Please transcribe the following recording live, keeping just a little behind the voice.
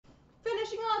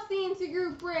crossing to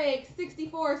group break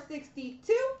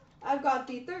 64-62. I've got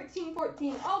the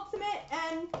 13-14 Ultimate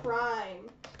and Prime.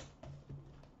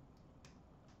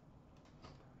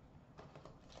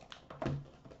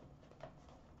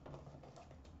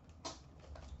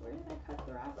 Where did I cut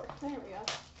the wrapper? There we go.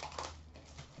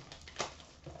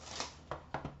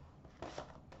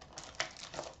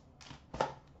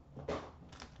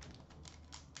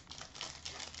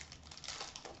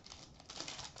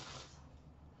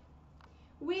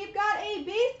 We've got a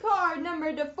base card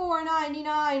numbered to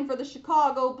 499 for the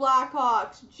Chicago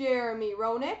Blackhawks, Jeremy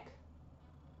Roenick.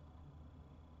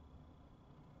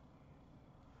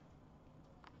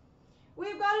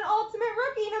 We've got an Ultimate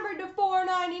Rookie numbered to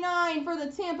 499 for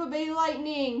the Tampa Bay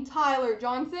Lightning, Tyler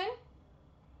Johnson.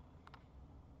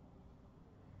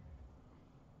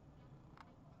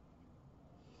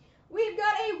 We've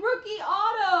got a Rookie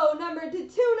Auto numbered to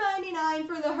 299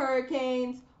 for the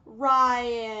Hurricanes,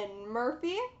 Ryan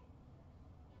Murphy.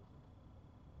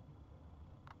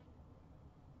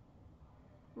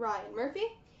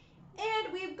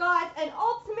 And we've got an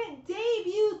Ultimate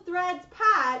Debut Threads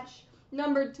patch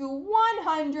numbered to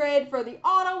 100 for the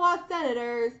Ottawa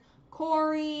Senators,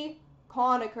 Corey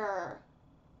Conacher.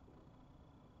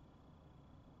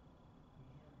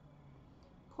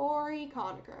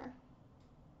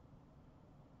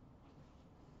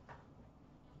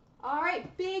 All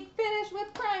right, big finish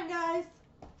with Prime, guys.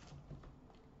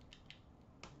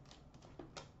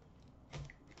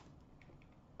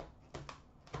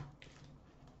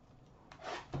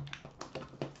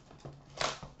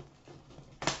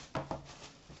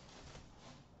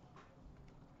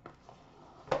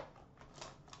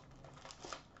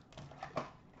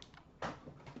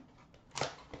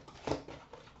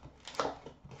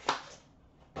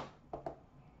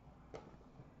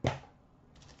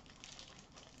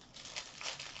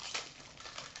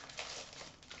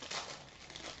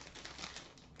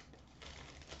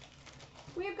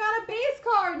 We've got a base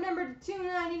card numbered to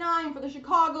 299 for the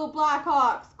Chicago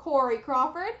Blackhawks, Corey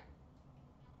Crawford.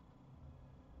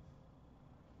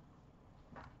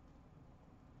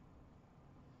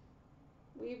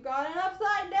 We've got an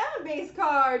upside down base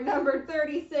card numbered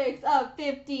 36 of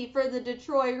 50 for the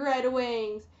Detroit Red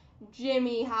Wings,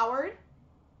 Jimmy Howard.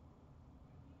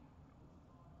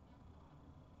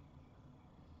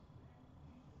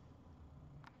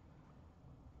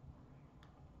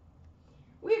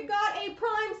 We've got a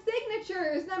Prime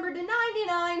Signatures numbered to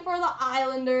 99 for the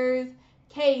Islanders,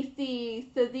 Casey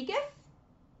Cizikas.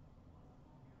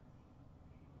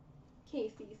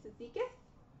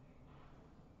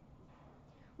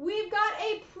 We've got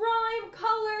a Prime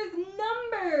Colors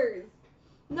Numbers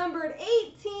numbered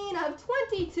 18 of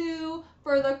 22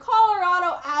 for the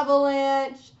Colorado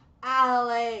Avalanche,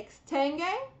 Alex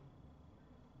Tanguay.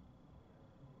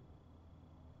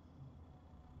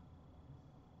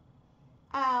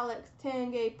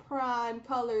 Prime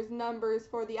Colors Numbers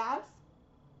for the Avs.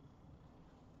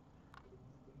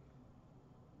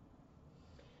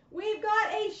 We've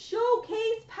got a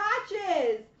Showcase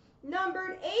Patches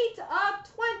numbered 8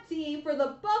 of 20 for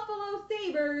the Buffalo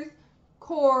Sabres,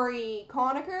 Corey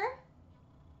Conacher.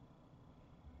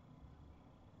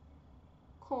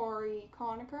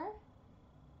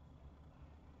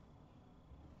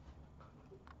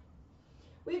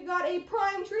 We've got a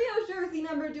Prime Trios jersey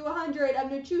numbered to 100 of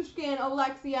Nichushkin,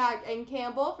 Oleksiak, and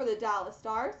Campbell for the Dallas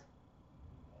Stars.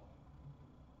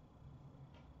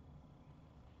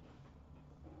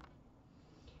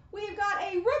 We've got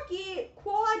a Rookie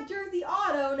Quad Jersey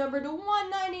Auto numbered to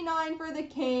 199 for the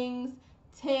Kings,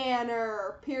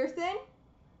 Tanner Pearson.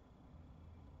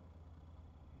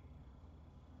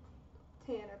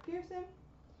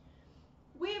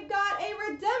 We've got a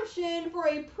redemption for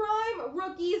a Prime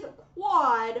Rookies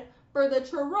Quad for the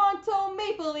Toronto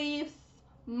Maple Leafs,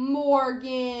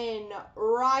 Morgan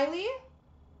Riley.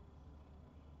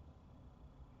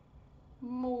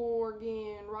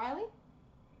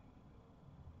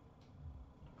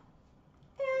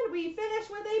 And we finish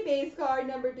with a base card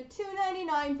numbered to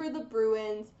 299 for the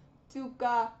Bruins,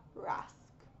 Tuukka Rask.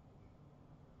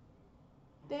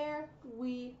 There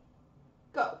we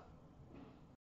go.